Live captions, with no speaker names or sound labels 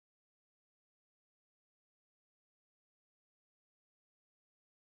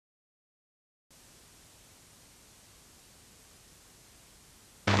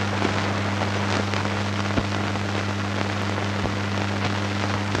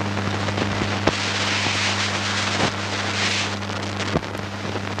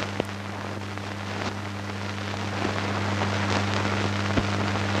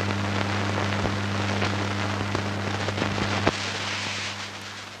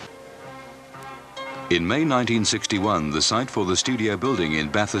In May 1961, the site for the studio building in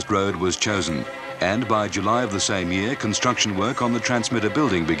Bathurst Road was chosen, and by July of the same year, construction work on the transmitter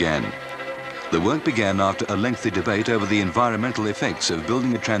building began. The work began after a lengthy debate over the environmental effects of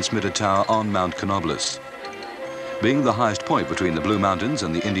building a transmitter tower on Mount Canobolas. Being the highest point between the Blue Mountains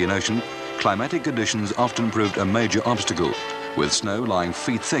and the Indian Ocean, climatic conditions often proved a major obstacle, with snow lying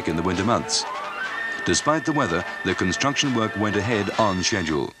feet thick in the winter months. Despite the weather, the construction work went ahead on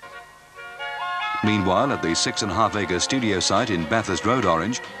schedule. Meanwhile, at the 6.5-acre studio site in Bathurst Road,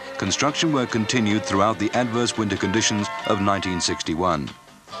 Orange, construction work continued throughout the adverse winter conditions of 1961.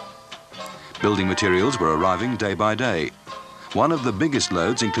 Building materials were arriving day by day. One of the biggest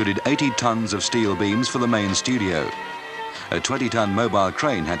loads included 80 tons of steel beams for the main studio. A 20-ton mobile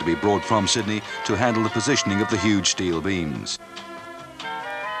crane had to be brought from Sydney to handle the positioning of the huge steel beams.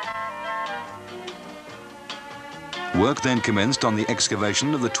 Work then commenced on the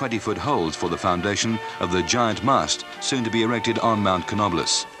excavation of the 20-foot holes for the foundation of the giant mast soon to be erected on Mount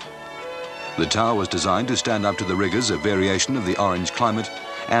Canobolas. The tower was designed to stand up to the rigours of variation of the Orange climate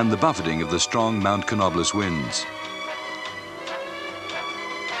and the buffeting of the strong Mount Canobolas winds.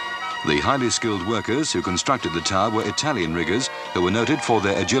 The highly skilled workers who constructed the tower were Italian riggers who were noted for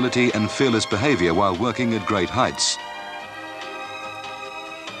their agility and fearless behaviour while working at great heights.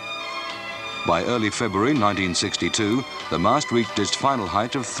 By early February 1962, the mast reached its final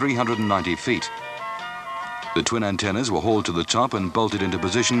height of 390 feet. The twin antennas were hauled to the top and bolted into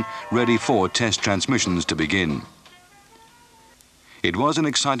position, ready for test transmissions to begin. It was an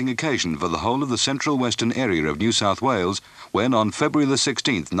exciting occasion for the whole of the central western area of New South Wales when, on February the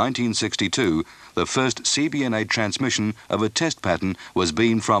 16th, 1962, the first CBN-8 transmission of a test pattern was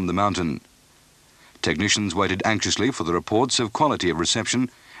beamed from the mountain. Technicians waited anxiously for the reports of quality of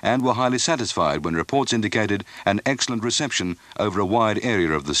reception and were highly satisfied when reports indicated an excellent reception over a wide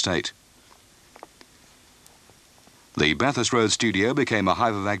area of the state. The Bathurst Road studio became a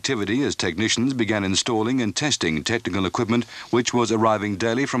hive of activity as technicians began installing and testing technical equipment which was arriving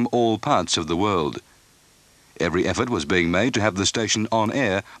daily from all parts of the world. Every effort was being made to have the station on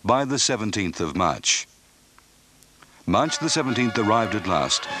air by the 17th of March. March the 17th arrived at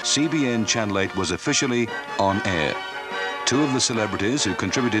last. CBN Channel 8 was officially on air. Two of the celebrities who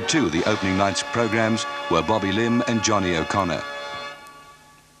contributed to the opening night's programs were Bobby Lim and Johnny O'Connor.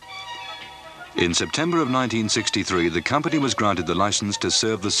 In September of 1963, the company was granted the license to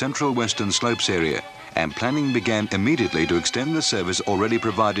serve the Central Western Slopes area, and planning began immediately to extend the service already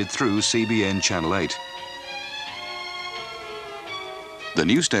provided through CBN Channel 8. The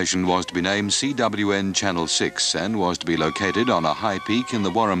new station was to be named CWN Channel 6 and was to be located on a high peak in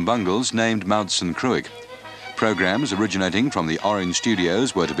the Warrumbungles named Mount St. Cruick. Programs originating from the Orange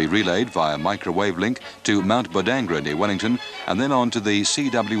Studios were to be relayed via microwave link to Mount Bodangra near Wellington and then on to the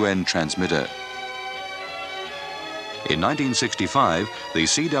CWN transmitter. In 1965, the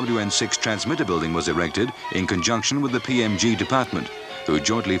CWN6 transmitter building was erected in conjunction with the PMG department, who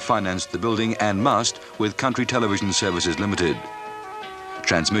jointly financed the building and mast with Country Television Services Limited.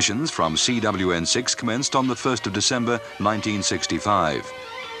 Transmissions from CWN6 commenced on the 1st of December 1965.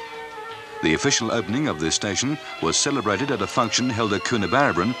 The official opening of this station was celebrated at a function held at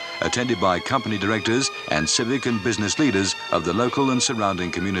Coonabarabran, attended by company directors and civic and business leaders of the local and surrounding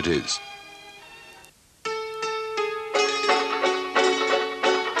communities.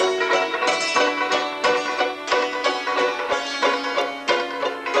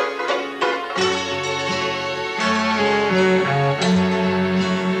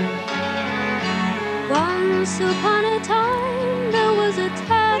 Once upon a time there was a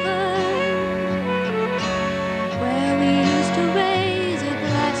tavern where we used to raise a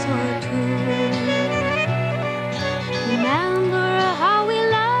glass or two. Remember how we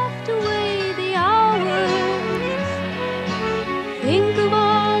laughed away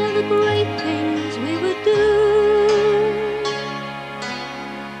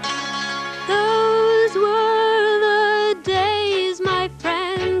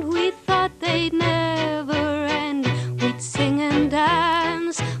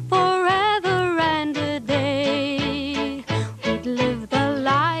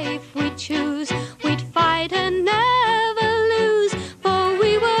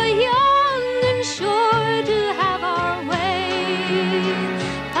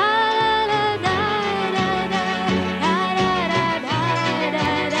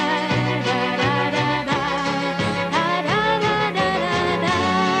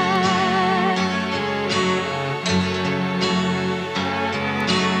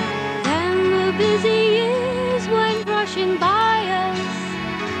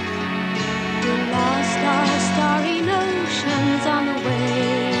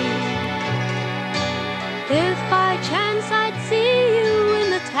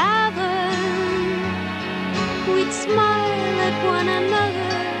one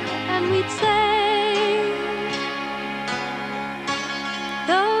another, and we'd say,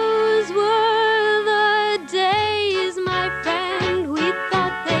 those were the days, my friend, we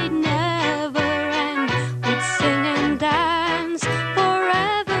thought they'd never end. We'd sing and dance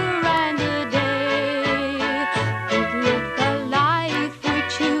forever and a day. We'd live the life we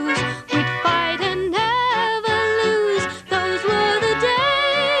choose, we'd fight and never lose. Those were the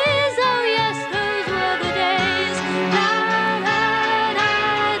days, oh yes, those were the days. La la da da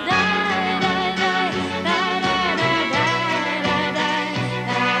da da da da da da da.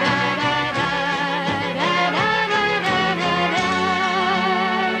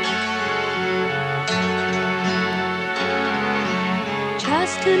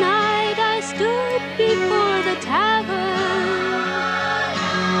 Just tonight I stood before the tavern.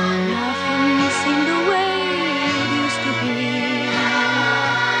 Nothing seemed the way it used to be.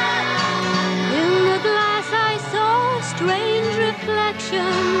 In the glass I saw strange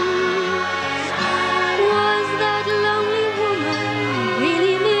reflections. Was that lonely woman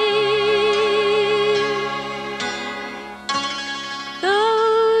really me?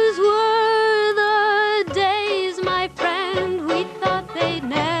 Those were the days, my friend, we thought they'd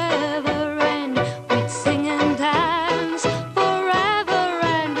never end. We'd sing and dance forever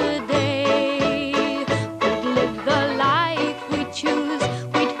and a day. We'd live the life we choose,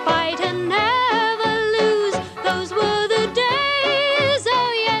 we'd fight and never lose. Those were the days,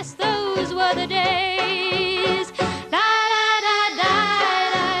 oh yes, those were the days. La la da da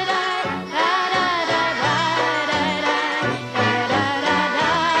da da da da da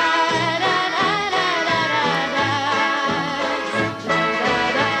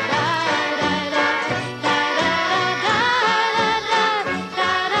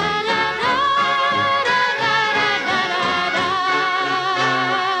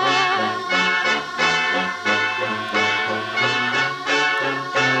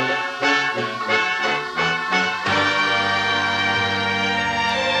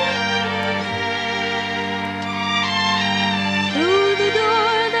Through the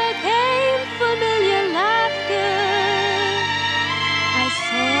door there came familiar laughter. I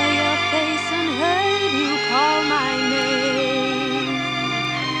saw your face and heard you call my name.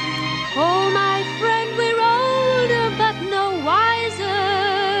 Oh, my friend, we're older but no wiser.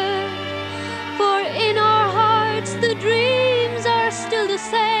 For in our hearts the dreams are still the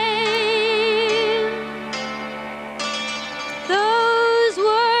same. Those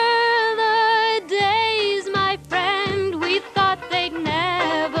were the days, my friend, we thought they'd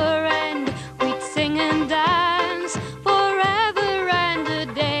never end. We'd sing and dance forever and a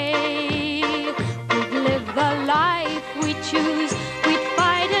day. We'd live the life we choose, we'd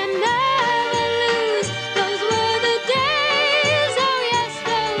fight and never lose. Those were the days, oh yes,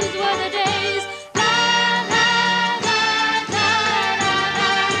 those were the days. La la da da da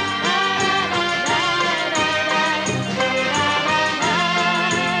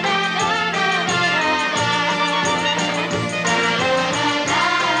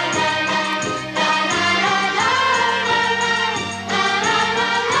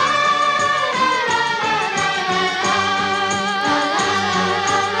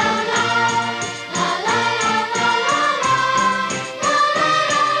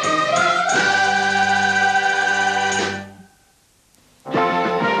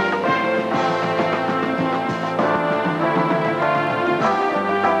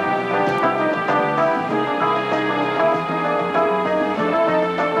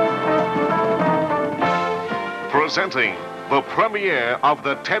Presenting the premiere of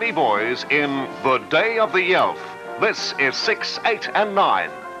the Teddy Boys in The Day of the Elf. This is 6, 8 and 9.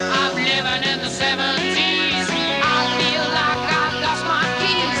 I'm living in the 70s. I feel like I've lost my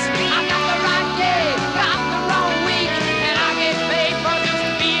keys. I got the right day, got the wrong week, and I get paid for just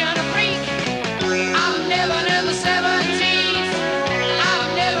being a freak. I'm living in the 70s. I'm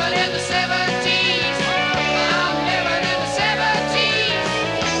living in the 70s. I'm living in the 70s.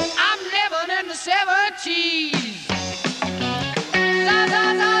 I'm living in the 70s. Da, da,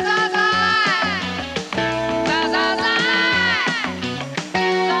 da, da, da. Da, da, da.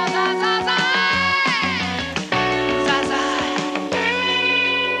 Da, da, da, da.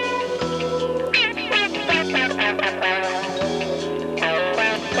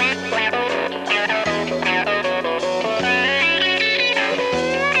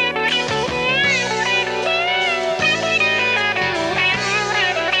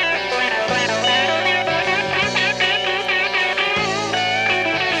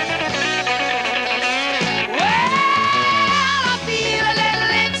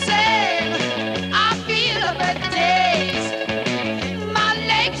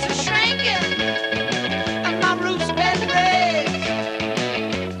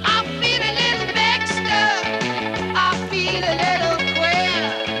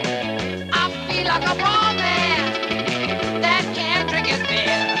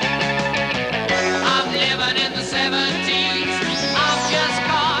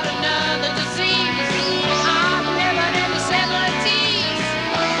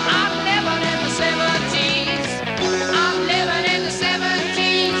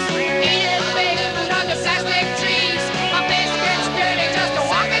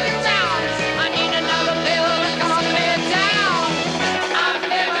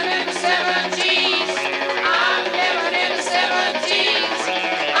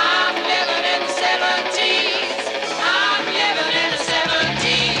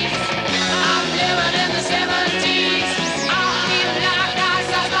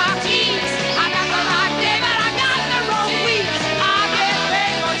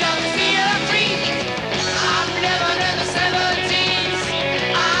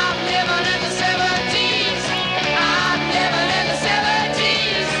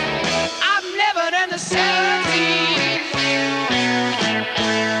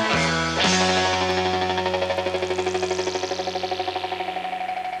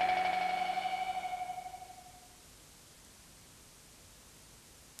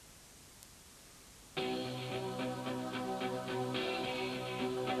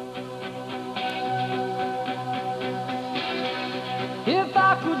 If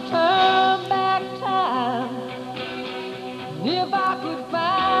I could turn back time, if I could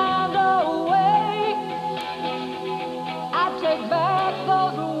find a way, I'd take back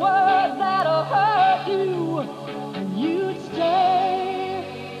those words that have hurt you, and you'd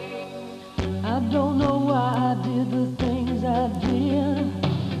stay. I don't know why I did the things I did.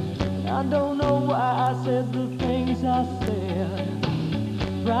 I don't know why I said the things I said.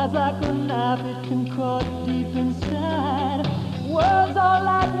 Pride's like a knife, it can cut deep inside. Words are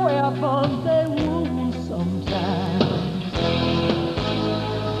like weapons, they wound sometimes.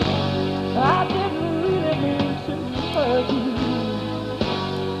 I didn't really mean to hurt you.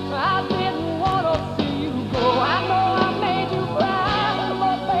 I didn't want to see you go. I know I made you cry,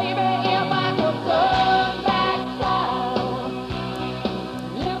 but baby, if I could turn back time,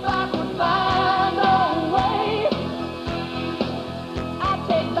 if I could find a way, I'd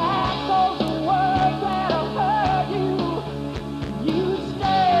take back those words that have hurt you. You'd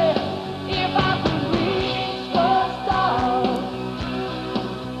stay. If I could reach the stars,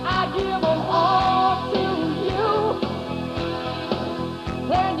 I'd give them all to you.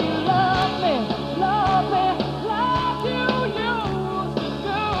 Then you love me, like you used to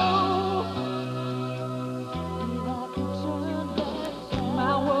do. If I could turn back time,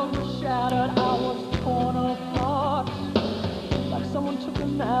 my world was shattered, I was torn apart. Like someone took a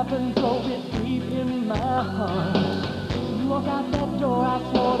knife and drove it deep in my heart. You walk out that door, I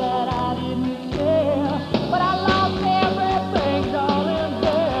swore that I didn't care, but I lost everything, darling,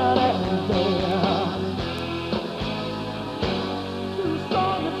 there and there. Too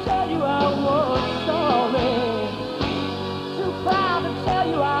strong to tell you I was sorry, too proud to tell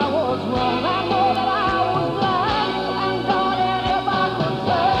you I was wrong. I know that I was blind, and darling, if I could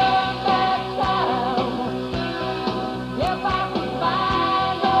turn back time, if I could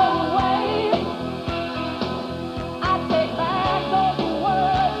find a way, I'd take back those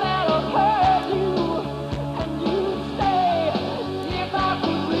words that have hurt you, and you'd stay. If I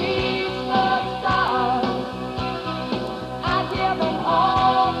could reach the stars, I'd give them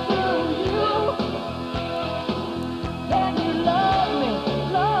all to you. Then you love me,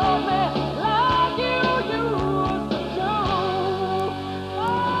 like you used to do.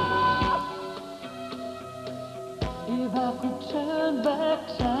 If I could turn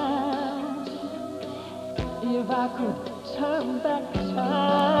back time, if I could turn back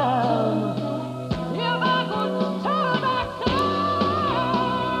time, if I could turn back time,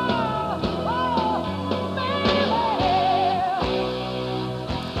 oh, baby.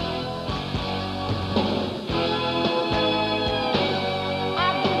 I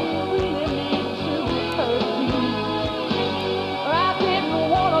didn't really mean to hurt you, or I didn't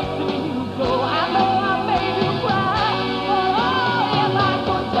want to see you go. I know I made you cry, but oh, if I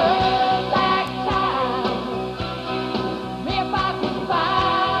could turn back time, if I could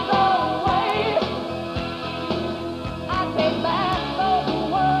find a way, I'd take back those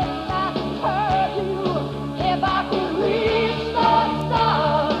words that hurt you. If I could reach the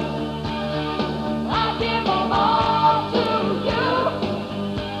stars, I'd give them all to you.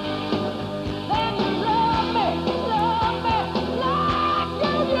 Then you love me, like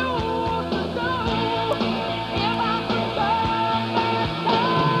you used to do. If I could turn back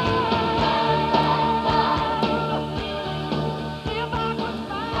time, if I could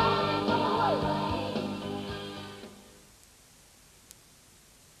find a way.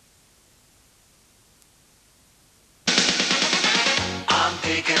 I'm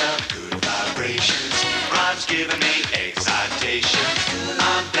picking up good vibrations. Rhymes giving me excitation.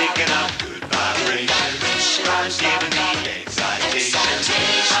 I'm picking up good vibrations. Rhymes giving me excitation.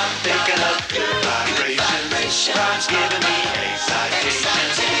 I'm picking up good vibrations. Rhymes giving me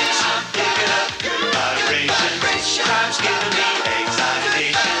excitation. I'm picking up good vibrations. Rhymes giving me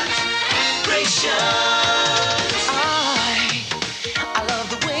excitation. I love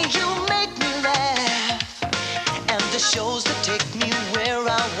the way you make me laugh, and the shows that take me where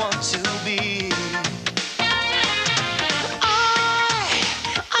I want to be.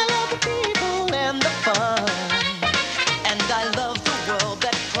 I love the people and the fun,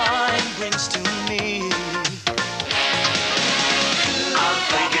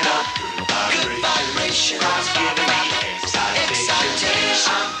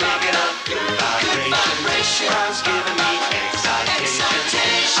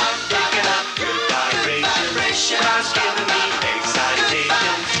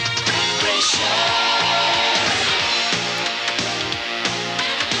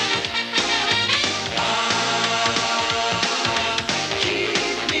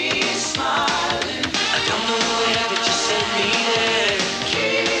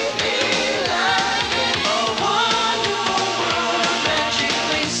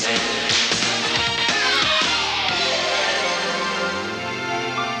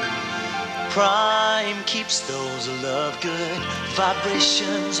 Crime keeps those who love good.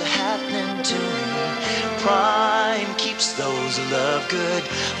 Vibrations are happening to me. Crime keeps those who love good.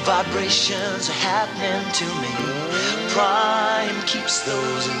 Vibrations are happening to me. Crime keeps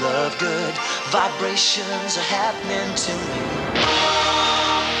those who love good. Vibrations are happening to me.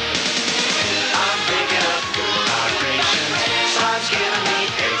 I'm picking up good vibrations. Crime's giving me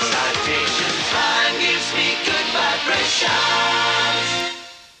excitation. Crime gives me good vibrations.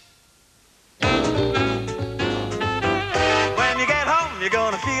 When you get home, you're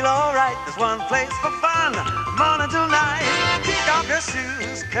gonna feel alright. There's one place for fun, morning till night. Kick off your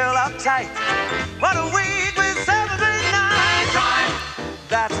shoes, curl up tight. What a week with 7 great nights. Crime,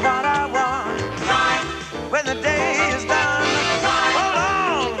 That's what I want. crime, When the day is done, hold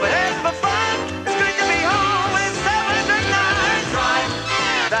on, we're heading for fun. It's good to be home with 7 great nights. crime.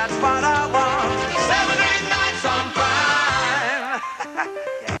 That's what I want. 7 great nights on crime.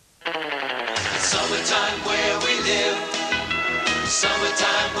 Summertime where we live.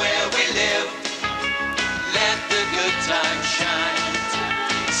 Summertime where we live. Let the good times shine.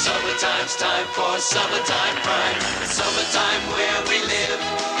 Summertime's time for summertime crime. Summertime where we live.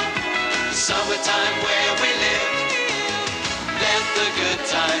 Summertime where we live. Let the good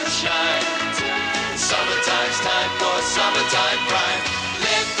times shine. Summertime's time for summertime crime.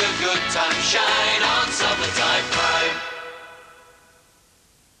 Let the good times shine on summertime crime.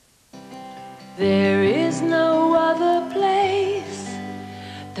 There is no other place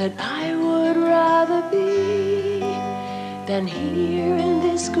that I would rather be than here in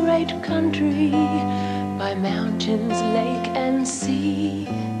this great country by mountains, lake and sea.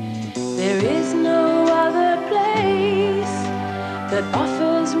 There is no other place that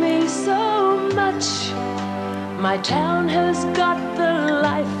offers me so much. My town has got the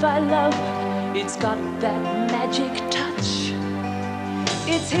life I love. It's got that magic touch.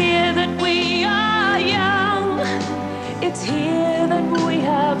 It's here that we are young. It's here that we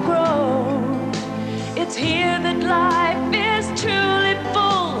have grown. It's here that life is truly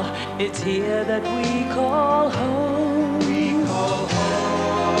full. It's here that we call home. We call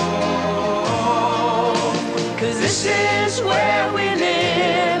home. 'Cause this is where we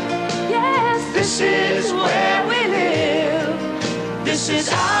live. Yes, this is where we live. This is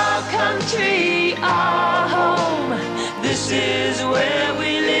our country, our home. This is where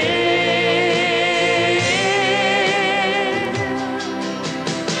we live.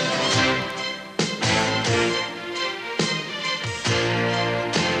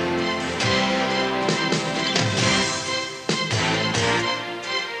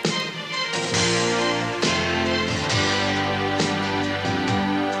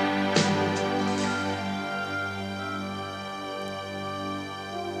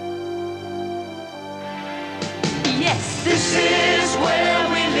 Yes, this is where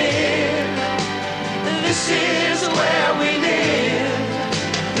we live. This is where we live.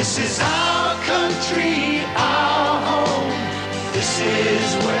 This is our country, our home. This is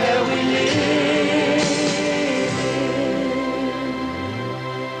where we live.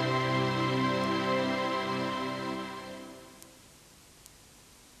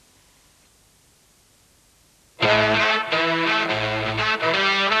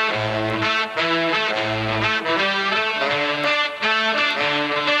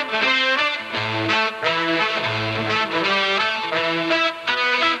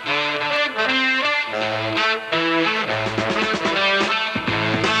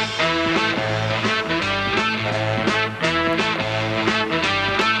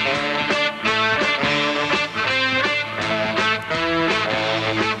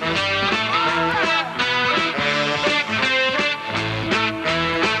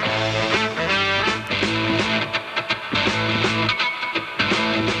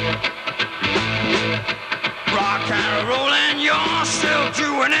 Rock and roll and you're still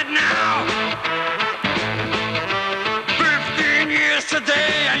doing it now. 15 years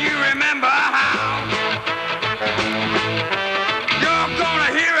today and you remember how. You're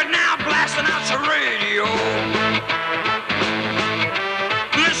gonna hear it now blasting out your radio.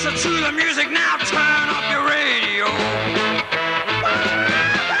 Listen to the music now, turn up your radio.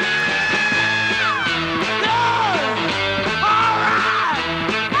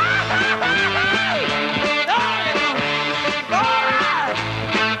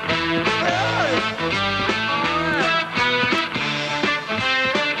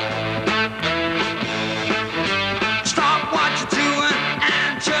 Stop what you're doing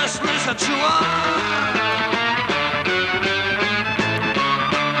and just listen to us.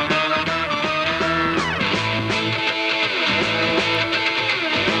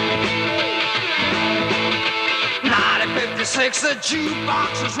 takes the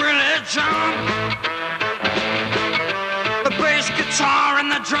jukebox is really jump. The bass guitar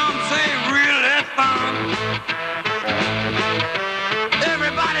and the drums, they really thump.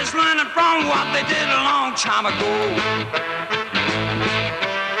 Everybody's learning from what they did a long time ago.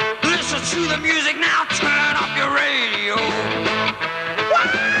 Listen to the music now, turn up your radio.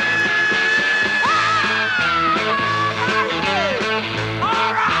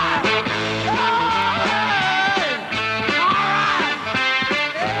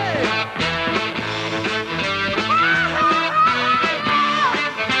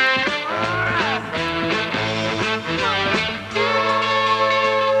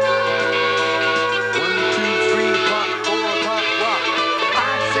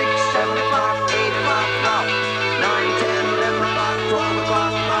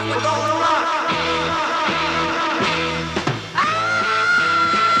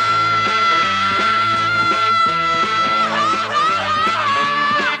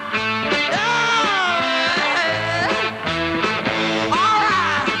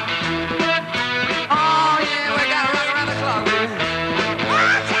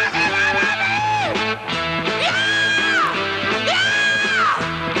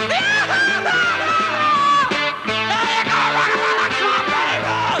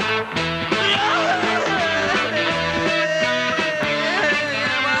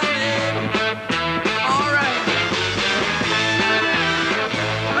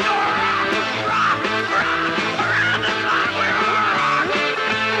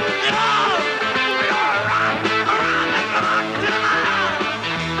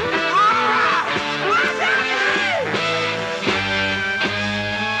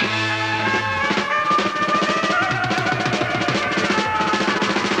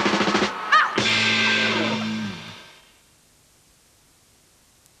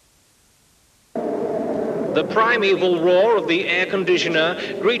 The primeval roar of the air conditioner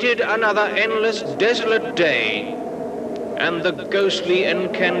greeted another endless, desolate day, and the ghostly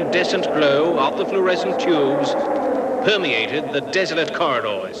incandescent glow of the fluorescent tubes permeated the desolate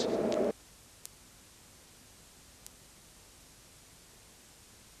corridors.